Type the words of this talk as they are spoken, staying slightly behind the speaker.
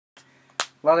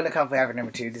Welcome to Conflict Hacker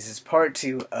number 2. This is part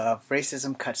 2 of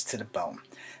Racism Cuts to the Bone.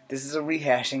 This is a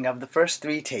rehashing of the first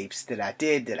 3 tapes that I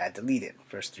deleted.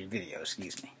 First 3 videos,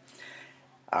 excuse me.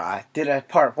 I did a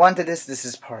part 1 to this. This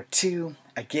is part 2.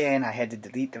 Again, I had to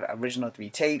delete the original 3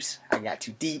 tapes. I got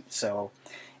too deep, so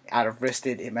out of risk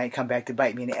it might come back to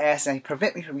bite me in the ass and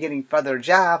prevent me from getting further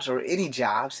jobs or any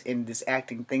jobs in this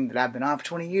acting thing that I've been on for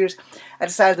 20 years. I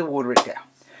decided to water it down.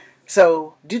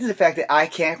 So, due to the fact that I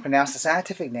can't pronounce the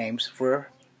scientific names for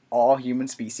all human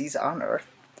species on Earth,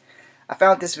 I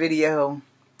found this video.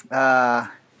 I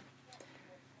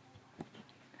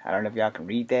don't know if y'all can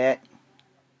read that.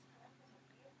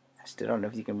 I still don't know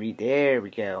if you can read. There we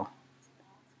go.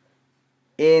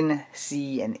 N,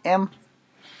 C, and M.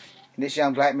 And this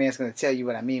young black man is going to tell you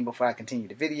what I mean before I continue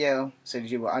the video, so that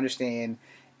you will understand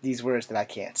these words that I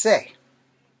can't say.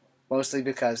 Mostly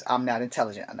because I'm not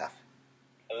intelligent enough.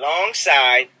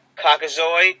 Alongside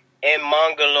Caucasoid and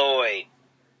Mongoloid.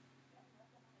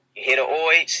 You hear the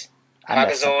oids?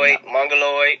 Caucasoid,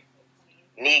 Mongoloid,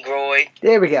 Negroid.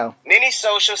 There we go. Many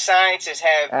social scientists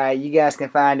have... you guys can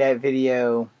find that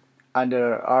video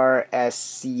under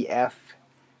RSCF.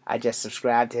 I just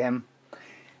subscribed to him.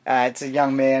 It's a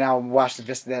young man. I'll watch the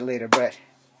rest of that later. But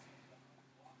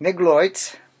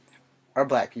Negroids are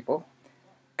black people.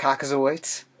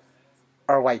 Caucasoids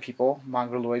are white people.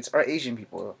 Mongoloids are Asian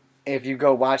people. If you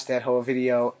go watch that whole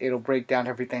video, it'll break down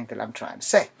everything that I'm trying to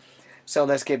say. So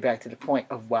let's get back to the point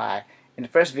of why. In the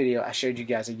first video, I showed you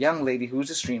guys a young lady who's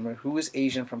a streamer, who is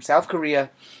Asian from South Korea,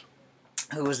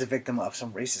 who was the victim of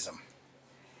some racism.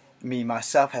 Me,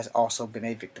 myself, has also been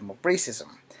a victim of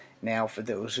racism. Now, for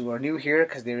those who are new here,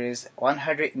 because there is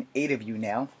 108 of you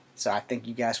now, so I thank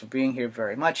you guys for being here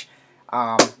very much.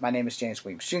 My name is James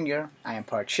Williams Jr. I am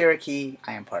part Cherokee,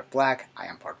 I am part black, I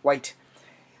am part white.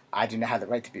 I do not have the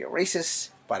right to be a racist,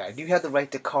 but I do have the right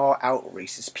to call out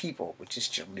racist people, which is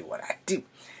generally what I do.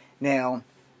 Now,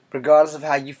 regardless of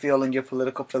how you feel in your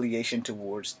political affiliation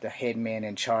towards the head man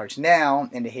in charge now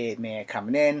and the head man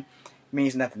coming in,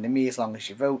 means nothing to me as long as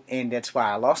you vote, and that's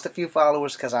why I lost a few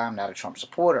followers, because I'm not a Trump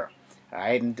supporter.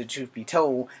 Alright, and the truth be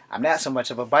told, I'm not so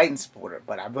much of a Biden supporter,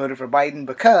 but I voted for Biden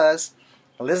because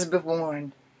Elizabeth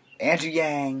Warren, Andrew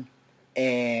Yang,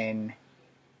 and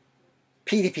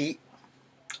Pt2,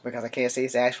 because I can't say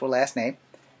his actual last name,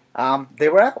 they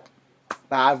were out.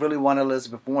 I really want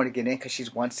Elizabeth Warren to get in because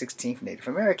she's 1/16th Native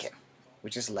American,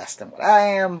 which is less than what I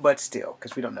am, but still,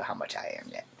 because we don't know how much I am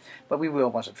yet. But we will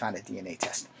once we find a DNA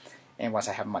test, and once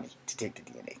I have money to take the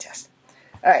DNA test.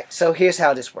 Alright, so here's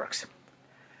how this works.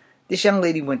 This young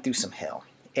lady went through some hell,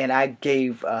 and I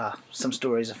gave some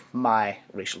stories of my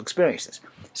racial experiences.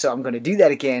 So I'm going to do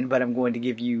that again, but I'm going to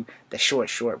give you the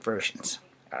short versions.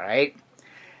 Alright?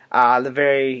 The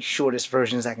very shortest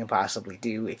versions I can possibly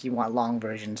do. If you want long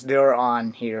versions, they're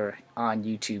on here on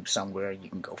YouTube somewhere. You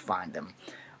can go find them.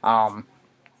 I've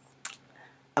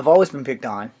always been picked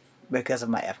on because of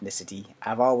my ethnicity.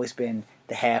 I've always been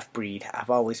the half-breed. I've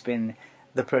always been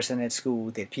the person at school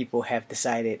that people have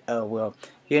decided, oh, well,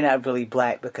 you're not really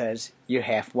black because you're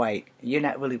half white. You're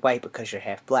not really white because you're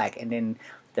half black. And then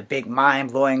the big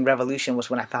mind-blowing revolution was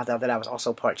when I found out that I was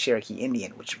also part Cherokee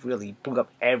Indian, which really blew up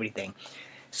everything.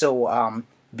 So,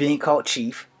 being called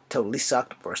chief totally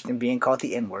sucked, worse than being called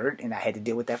the N-word, and I had to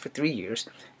deal with that for 3 years.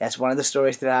 That's one of the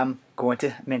stories that I'm going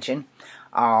to mention.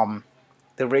 The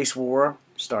race war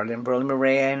started in Burley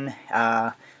Moran.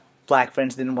 Black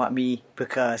friends didn't want me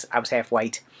because I was half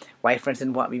white. White friends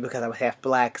didn't want me because I was half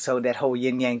black. So that whole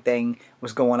yin-yang thing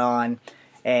was going on.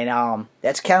 And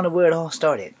that's kind of where it all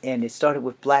started. And it started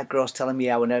with black girls telling me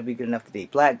I would never be good enough to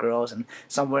date black girls. And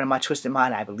somewhere in my twisted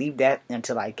mind, I believed that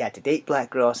until I got to date black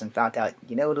girls and found out,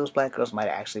 you know, those black girls might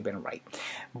have actually been right.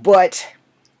 But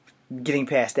getting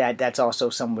past that, that's also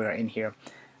somewhere in here.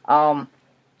 You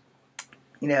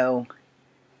know,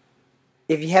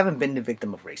 if you haven't been the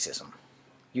victim of racism,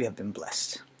 you have been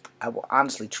blessed. I will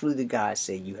honestly, truly to God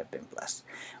say you have been blessed.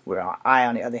 Where I,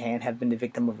 on the other hand, have been the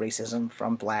victim of racism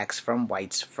from blacks, from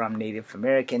whites, from Native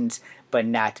Americans, but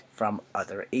not from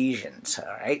other Asians,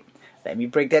 alright? Let me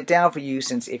break that down for you,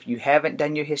 since if you haven't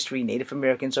done your history, Native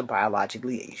Americans are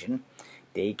biologically Asian.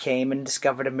 They came and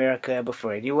discovered America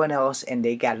before anyone else, and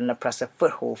they got an oppressive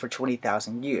foothold for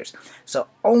 20,000 years. So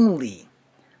only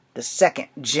the second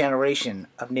generation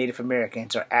of Native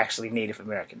Americans are actually Native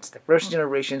Americans. The first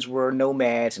generations were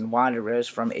nomads and wanderers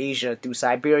from Asia through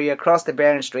Siberia, across the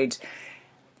Bering Straits,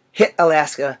 hit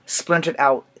Alaska, splintered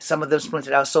out. Some of them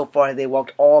splintered out so far they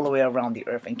walked all the way around the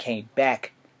earth and came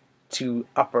back to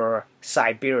Upper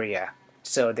Siberia.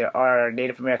 So there are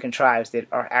Native American tribes that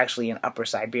are actually in Upper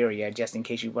Siberia, just in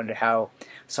case you wonder how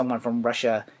someone from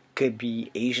Russia could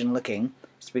be Asian looking.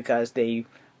 It's because they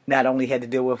not only had to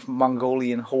deal with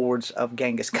Mongolian hordes of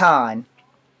Genghis Khan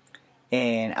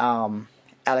and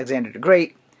Alexander the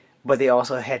Great, but they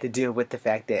also had to deal with the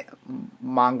fact that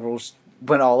mongrels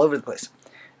went all over the place.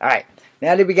 Alright,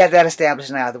 now that we got that established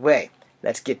and out of the way,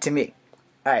 let's get to me.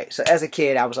 Alright, so as a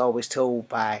kid, I was always told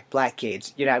by black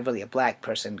kids, you're not really a black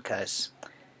person because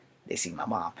they see my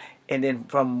mom. And then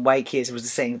from white kids, it was the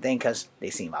same thing because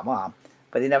they see my mom.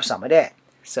 But they never saw my dad.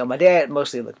 So my dad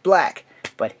mostly looked black,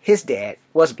 but his dad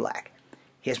was black.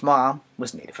 His mom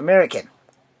was Native American.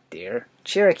 They're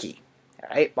Cherokee.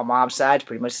 Alright, my mom's side's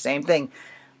pretty much the same thing.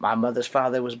 My mother's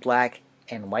father was black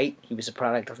and white. He was a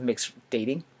product of mixed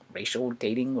dating, racial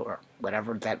dating, or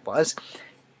whatever that was.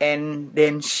 And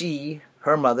then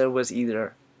her mother was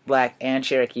either black and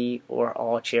Cherokee or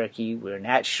all Cherokee. We're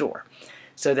not sure.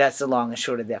 So that's the long and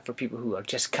short of that for people who are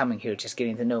just coming here, just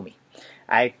getting to know me.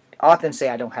 I often say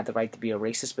I don't have the right to be a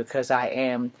racist because I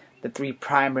am the three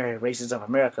primary races of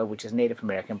America, which is Native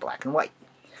American, black, and white.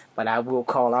 But I will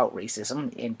call out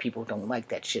racism, and people don't like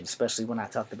that shit, especially when I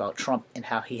talked about Trump and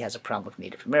how he has a problem with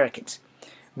Native Americans,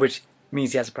 which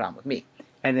means he has a problem with me.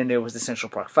 And then there was the Central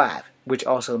Park 5, which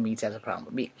also means he has a problem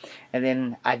with me. And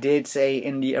then I did say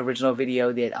in the original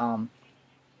video that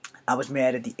I was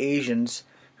mad at the Asians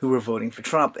who were voting for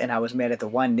Trump, and I was mad at the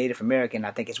one Native American.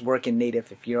 I think it's Working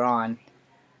Native if you're on.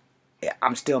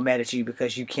 I'm still mad at you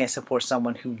because you can't support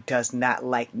someone who does not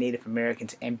like Native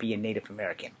Americans and be a Native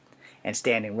American. And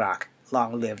Standing Rock.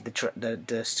 Long live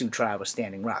the Sioux tribe of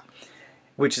Standing Rock.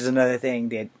 Which is another thing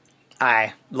that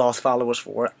I lost followers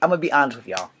for. I'm going to be honest with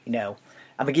y'all. You know,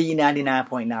 I'm going to give you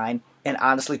 99.9. And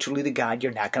honestly, truly to God,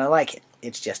 you're not going to like it.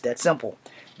 It's just that simple.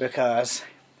 Because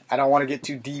I don't want to get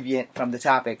too deviant from the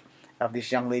topic of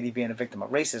this young lady being a victim of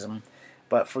racism.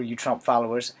 But for you Trump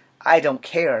followers, I don't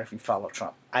care if you follow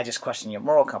Trump. I just question your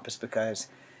moral compass because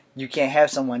you can't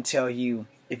have someone tell you,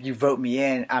 if you vote me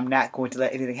in, I'm not going to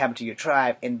let anything happen to your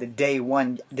tribe. And the day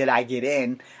one that I get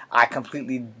in, I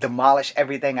completely demolish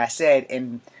everything I said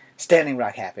and Standing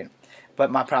Rock happened. But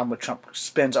my problem with Trump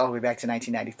spins all the way back to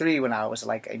 1993 when I was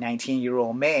like a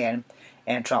 19-year-old man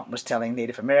and Trump was telling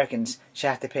Native Americans should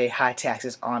have to pay high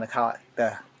taxes on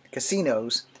the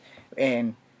casinos,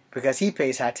 and because he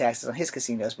pays high taxes on his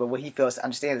casinos. But what he fails to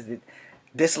understand is that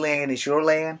this land is your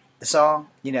land. The song,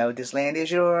 you know, this land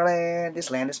is your land, this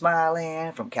land is my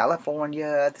land, from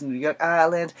California to New York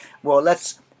Island. Well,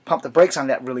 let's pump the brakes on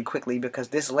that really quickly because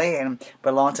this land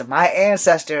belonged to my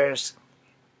ancestors,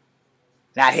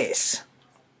 not his.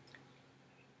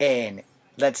 And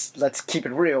let's keep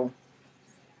it real.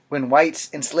 When whites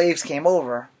and slaves came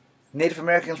over, Native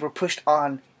Americans were pushed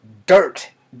on dirt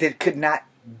that could not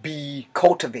be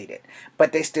cultivated,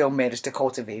 but they still managed to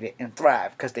cultivate it and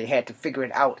thrive because they had to figure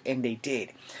it out, and they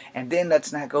did. And then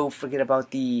let's not go forget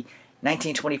about the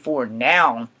 1924.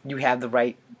 Now you have the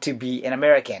right to be an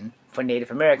American for Native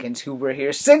Americans who were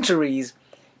here centuries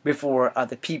before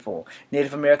other people.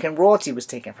 Native American royalty was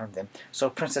taken from them, so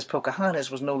Princess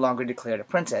Pocahontas was no longer declared a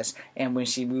princess, and when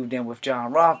she moved in with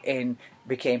John Rolfe and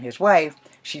became his wife,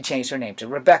 she changed her name to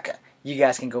Rebecca. You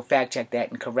guys can go fact check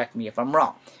that and correct me if I'm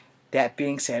wrong. That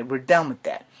being said, we're done with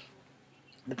that.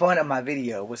 The point of my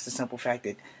video was the simple fact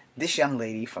that this young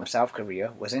lady from South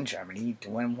Korea was in Germany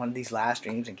doing one of these live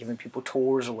streams and giving people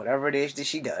tours or whatever it is that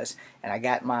she does. And I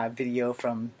got my video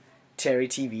from Terry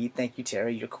TV. Thank you,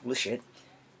 Terry. You're cool as shit.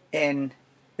 And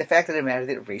the fact of the matter is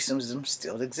that racism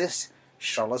still exists.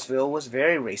 Charlottesville was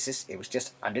very racist. It was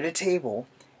just under the table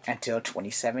until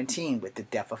 2017 with the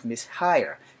death of Miss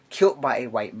Hire, killed by a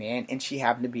white man, and she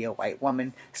happened to be a white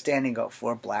woman standing up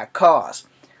for a black cause.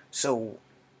 So,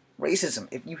 racism,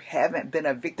 if you haven't been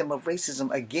a victim of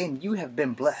racism, again, you have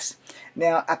been blessed.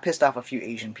 Now, I pissed off a few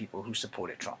Asian people who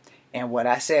supported Trump. And what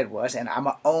I said was, and I'm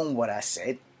going to own what I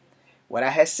said, what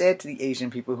I had said to the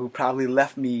Asian people who probably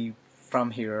left me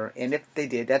from here, and if they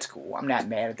did, that's cool. I'm not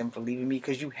mad at them for leaving me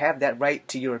because you have that right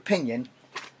to your opinion.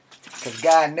 Because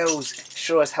God knows,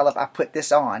 sure as hell if I put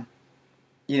this on,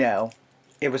 you know,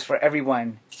 it was for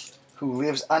everyone who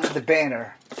lives under the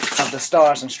banner of the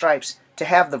Stars and Stripes to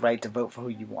have the right to vote for who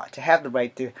you want, to have the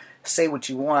right to say what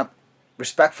you want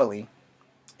respectfully,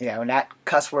 you know, not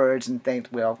cuss words and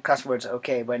things. Well, cuss words are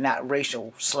okay, but not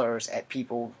racial slurs at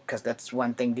people, because that's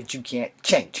one thing that you can't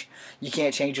change. You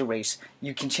can't change your race.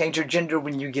 You can change your gender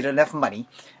when you get enough money,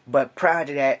 but prior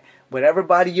to that, whatever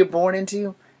body you're born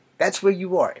into, that's where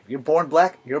you are. If you're born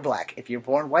black, you're black. If you're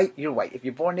born white, you're white. If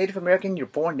you're born Native American, you're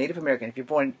born Native American. If you're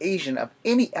born Asian of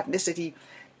any ethnicity,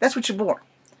 that's what you're born.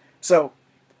 So,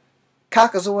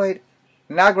 Caucasoid,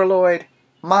 Negraloid,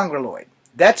 Mongoloid.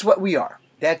 That's what we are.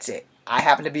 That's it. I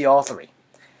happen to be all three.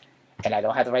 And I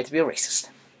don't have the right to be a racist.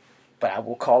 But I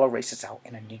will call a racist out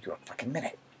in a New York fucking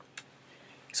minute.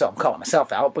 So I'm calling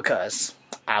myself out because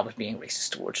I was being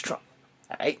racist towards Trump.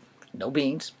 Alright? No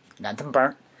beans, nothing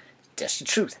burnt, just the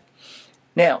truth.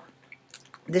 Now,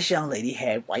 this young lady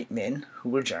had white men who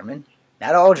were German.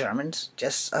 Not all Germans,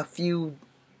 just a few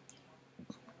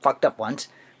fucked up ones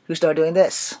who started doing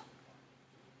this.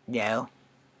 You know,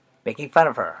 making fun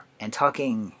of her and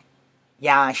talking,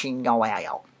 making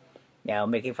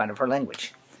fun of her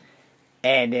language.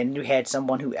 And then you had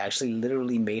someone who actually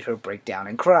literally made her break down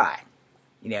and cry.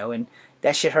 And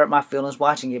that shit hurt my feelings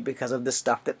watching it because of the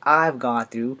stuff that I've gone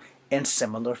through in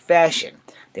similar fashion.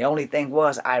 The only thing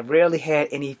was, I rarely had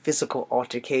any physical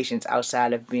altercations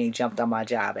outside of being jumped on my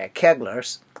job at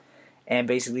Kegler's and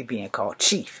basically being called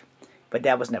chief. But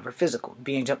that was never physical.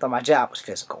 Being jumped on my job was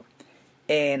physical.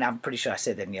 And I'm pretty sure I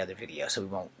said that in the other video, so we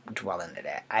won't dwell into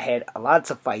that. I had lots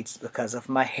of fights because of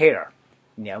my hair.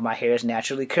 My hair is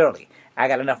naturally curly. I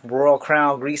got enough Royal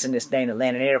Crown grease in this thing to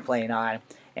land an airplane on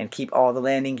and keep all the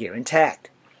landing gear intact.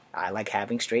 I like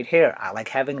having straight hair. I like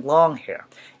having long hair.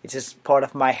 It's just part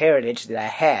of my heritage that I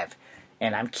have,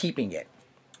 and I'm keeping it.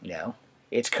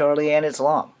 It's curly and it's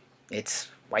long. It's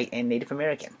white and Native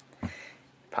American.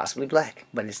 Possibly black,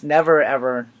 but it's never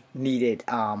ever needed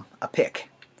a pick.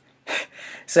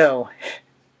 So,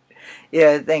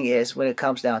 the thing is, when it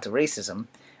comes down to racism,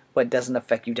 what doesn't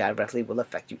affect you directly will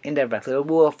affect you indirectly, or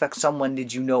will affect someone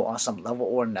that you know on some level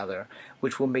or another,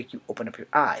 which will make you open up your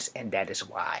eyes, and that is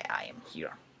why I am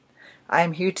here. I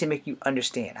am here to make you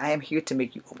understand. I am here to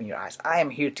make you open your eyes. I am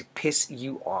here to piss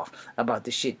you off about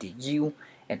the shit that you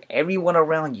and everyone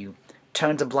around you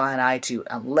turns a blind eye to,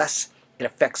 unless it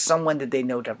affects someone that they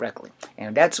know directly.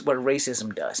 And that's what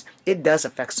racism does. It does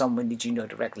affect someone that you know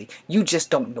directly. You just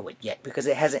don't know it yet because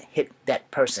it hasn't hit that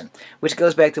person. Which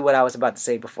goes back to what I was about to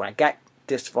say before I got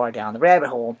this far down the rabbit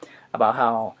hole about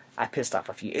how I pissed off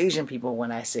a few Asian people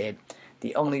when I said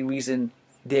the only reason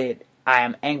that I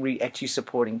am angry at you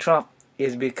supporting Trump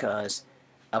is because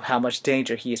of how much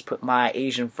danger he has put my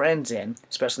Asian friends in,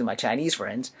 especially my Chinese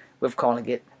friends, with calling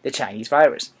it the Chinese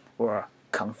virus or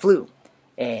Kung Flu.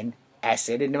 And I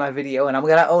said it in my video, and I'm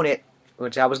going to own it,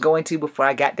 which I was going to before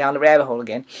I got down the rabbit hole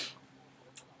again.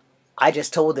 I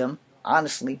just told him,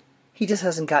 honestly, he just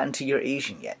hasn't gotten to your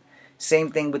Asian yet.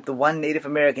 Same thing with the one Native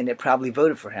American that probably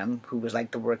voted for him, who was like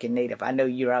the working Native. I know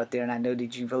you're out there, and I know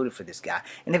that you voted for this guy.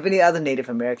 And if any other Native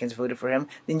Americans voted for him,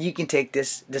 then you can take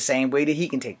this the same way that he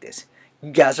can take this.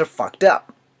 You guys are fucked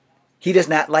up. He does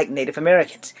not like Native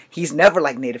Americans. He's never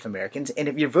liked Native Americans, and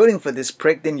if you're voting for this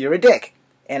prick, then you're a dick.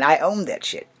 And I own that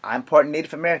shit. I'm part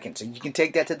Native American, so you can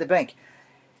take that to the bank.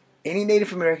 Any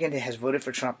Native American that has voted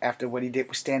for Trump after what he did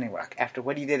with Standing Rock, after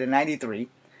what he did in '93,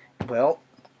 well,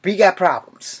 we got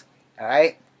problems.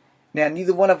 Alright? Now,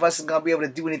 neither one of us is going to be able to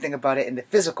do anything about it in the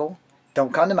physical.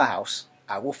 Don't come to my house.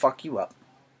 I will fuck you up.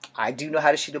 I do know how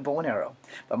to shoot a bow and arrow.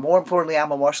 But more importantly,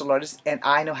 I'm a martial artist, and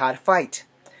I know how to fight.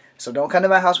 So don't come to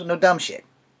my house with no dumb shit.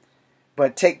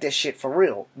 But take this shit for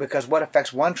real, because what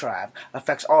affects one tribe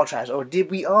affects all tribes. Or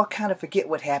did we all kind of forget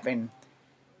what happened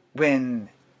when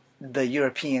the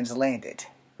Europeans landed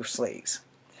with slaves?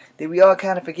 Did we all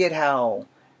kind of forget how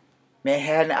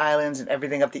Manhattan Islands and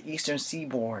everything up the eastern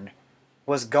seaboard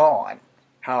was gone?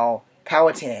 How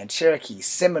Powhatan, Cherokee,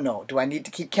 Seminole, do I need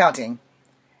to keep counting,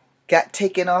 got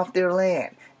taken off their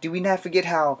land? Do we not forget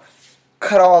how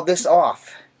cut all this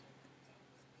off,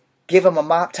 give them a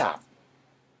mop top,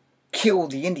 kill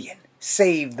the Indian,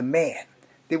 save the man?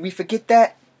 Did we forget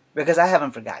that? Because I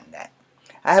haven't forgotten that.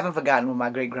 I haven't forgotten when my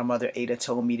great-grandmother Ada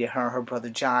told me that her and her brother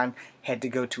John had to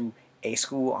go to a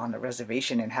school on the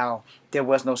reservation and how there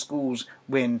was no schools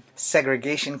when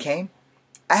segregation came.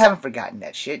 I haven't forgotten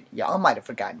that shit. Y'all might have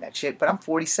forgotten that shit, but I'm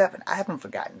 47. I haven't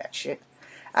forgotten that shit.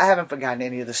 I haven't forgotten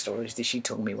any of the stories that she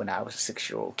told me when I was a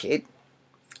 6-year-old kid.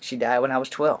 She died when I was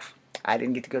 12. I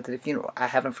didn't get to go to the funeral. I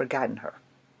haven't forgotten her.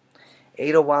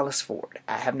 Ada Wallace Ford,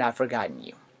 I have not forgotten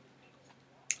you.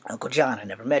 Uncle John, I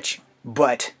never met you,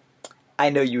 but I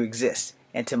know you exist,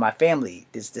 and to my family,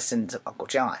 is descendants of Uncle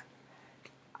John.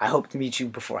 I hope to meet you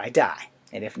before I die,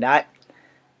 and if not,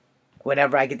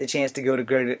 whenever I get the chance to go to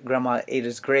Grandma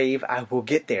Ada's grave, I will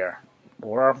get there,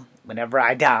 or whenever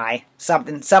I die,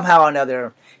 somehow or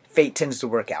another, fate tends to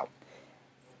work out.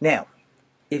 Now,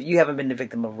 if you haven't been the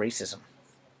victim of racism,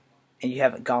 and you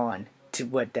haven't gone to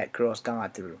what that girl's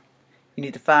gone through, you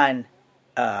need to find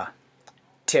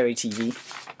Terry TV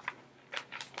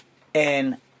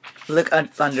and look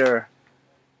under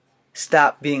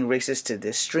Stop Being Racist to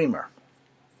This Streamer,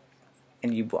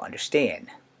 and you will understand.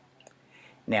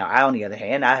 Now, I, on the other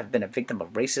hand, I have been a victim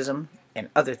of racism and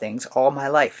other things all my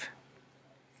life.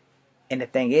 And the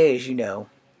thing is,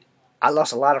 I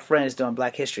lost a lot of friends during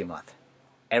Black History Month.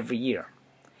 Every year.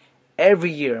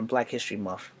 Every year in Black History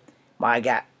Month, I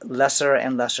got lesser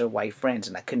and lesser white friends,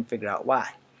 and I couldn't figure out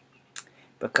why.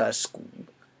 Because school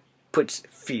puts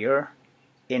fear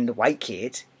in the white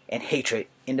kids and hatred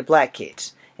in the black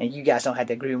kids. And you guys don't have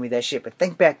to agree with me that shit, but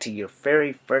think back to your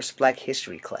very first Black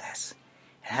History class.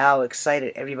 And how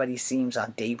excited everybody seems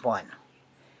on day 1.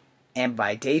 And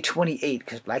by day 28,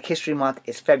 because Black History Month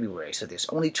is February, so there's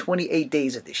only 28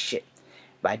 days of this shit.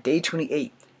 By day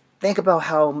 28, think about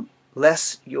how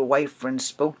less your white friends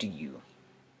spoke to you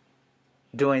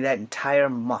during that entire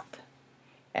month.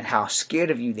 And how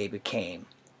scared of you they became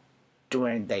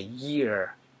during the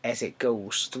year as it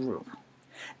goes through.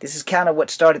 This is kind of what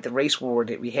started the race war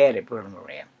that we had at Burning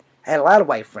Moran. I had a lot of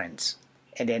white friends.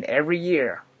 And then every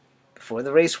year before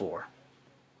the race war,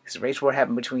 because the race war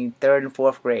happened between 3rd and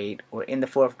 4th grade, or in the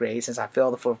 4th grade, since I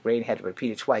failed the 4th grade and had to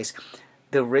repeat it twice,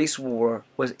 the race war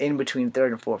was in between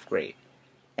 3rd and 4th grade.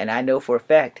 And I know for a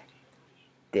fact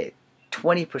that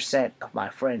 20% of my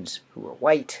friends who were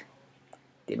white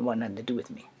didn't want nothing to do with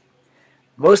me.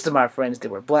 Most of my friends that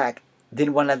were black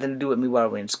didn't want nothing to do with me while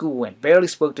we were in school and barely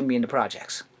spoke to me in the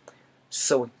projects.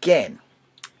 So again,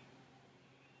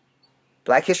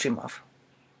 Black History Month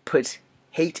puts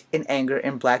hate and anger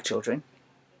in black children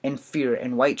and fear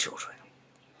in white children.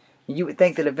 You would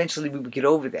think that eventually we would get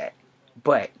over that,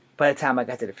 but by the time I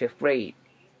got to the 5th grade,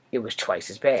 it was twice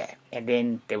as bad. And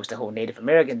then there was the whole Native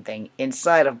American thing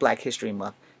inside of Black History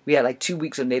Month. We had like 2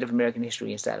 weeks of Native American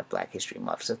history inside of Black History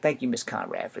Month. So thank you, Miss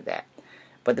Conrad, for that.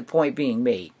 But the point being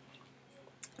made,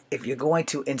 if you're going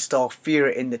to install fear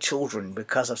in the children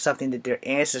because of something that their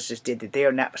ancestors did that they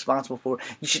are not responsible for,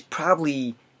 you should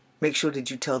probably make sure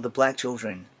that you tell the black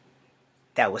children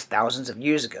that was thousands of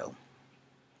years ago,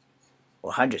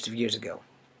 or hundreds of years ago.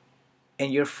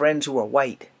 And your friends who are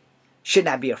white should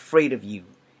not be afraid of you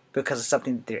because of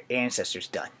something that their ancestors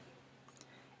done.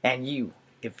 And you,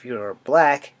 if you're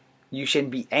black, you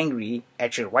shouldn't be angry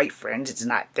at your white friends. It's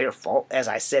not their fault. As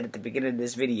I said at the beginning of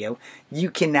this video, you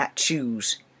cannot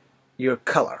choose your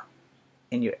color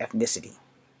and your ethnicity.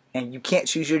 And you can't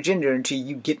choose your gender until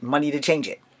you get money to change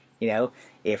it. You know,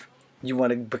 if you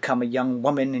want to become a young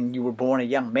woman and you were born a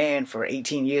young man for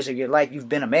 18 years of your life, you've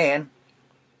been a man.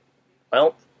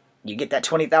 Well, you get that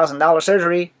 $20,000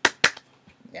 surgery,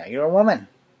 now you're a woman.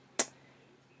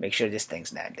 Make sure this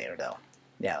thing's not there, though.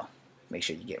 No, make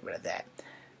sure you get rid of that.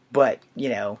 But, you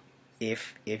know,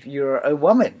 if you're a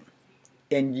woman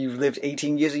and you've lived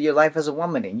 18 years of your life as a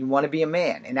woman and you want to be a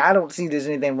man, and I don't see there's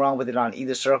anything wrong with it on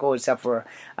either circle, except for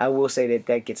I will say that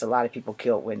that gets a lot of people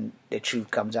killed when the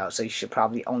truth comes out. So you should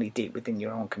probably only date within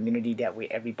your own community. That way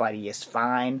everybody is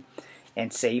fine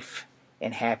and safe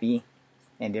and happy,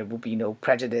 and there will be no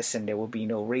prejudice, and there will be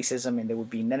no racism, and there will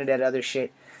be none of that other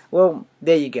shit. Well,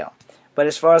 there you go. But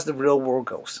as far as the real world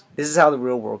goes, this is how the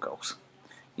real world goes.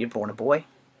 You're born a boy,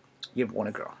 you're born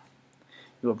a girl.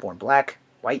 You were born black,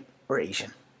 white, or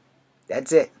Asian.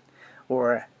 That's it.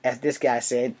 Or, as this guy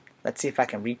said, let's see if I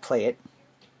can replay it,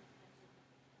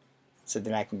 so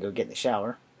then I can go get in the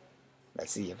shower.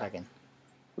 Let's see if I can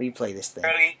replay this thing.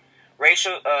 Early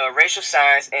racial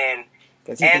science and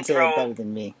because he can say it better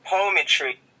than me.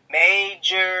 Anthropometry,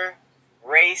 major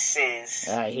races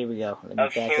Alright, here we go. Let me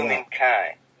of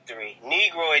humankind. 3.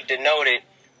 Negroid denoted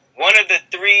one of the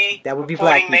 3 that would be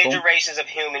black people. Major races of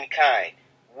humankind.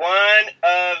 One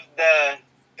of the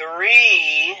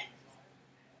 3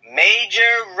 major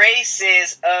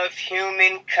races of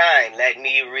humankind. Let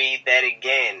me read that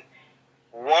again.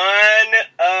 One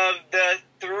of the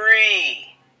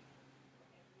 3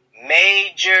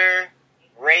 major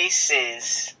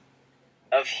races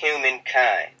of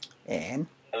humankind. And?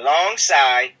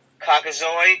 Alongside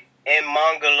Caucasoid and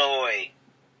Mongoloid.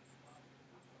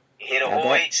 You hear the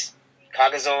oids?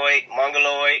 Caucasoid,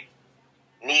 Mongoloid,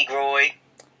 Negroid.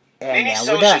 And many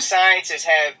social scientists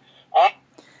have...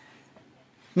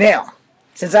 Now,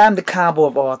 since I'm the combo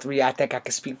of all 3, I think I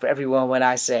can speak for everyone when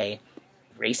I say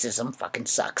racism fucking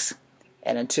sucks.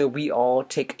 And until we all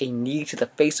take a knee to the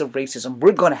face of racism,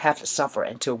 we're going to have to suffer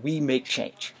until we make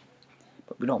change.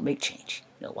 But we don't make change.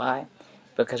 You know why?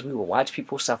 Because we will watch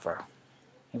people suffer.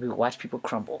 And we will watch people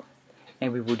crumble.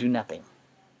 And we will do nothing.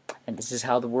 And this is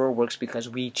how the world works because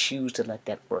we choose to let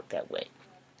that work that way.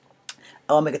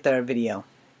 I'll make a 3rd video.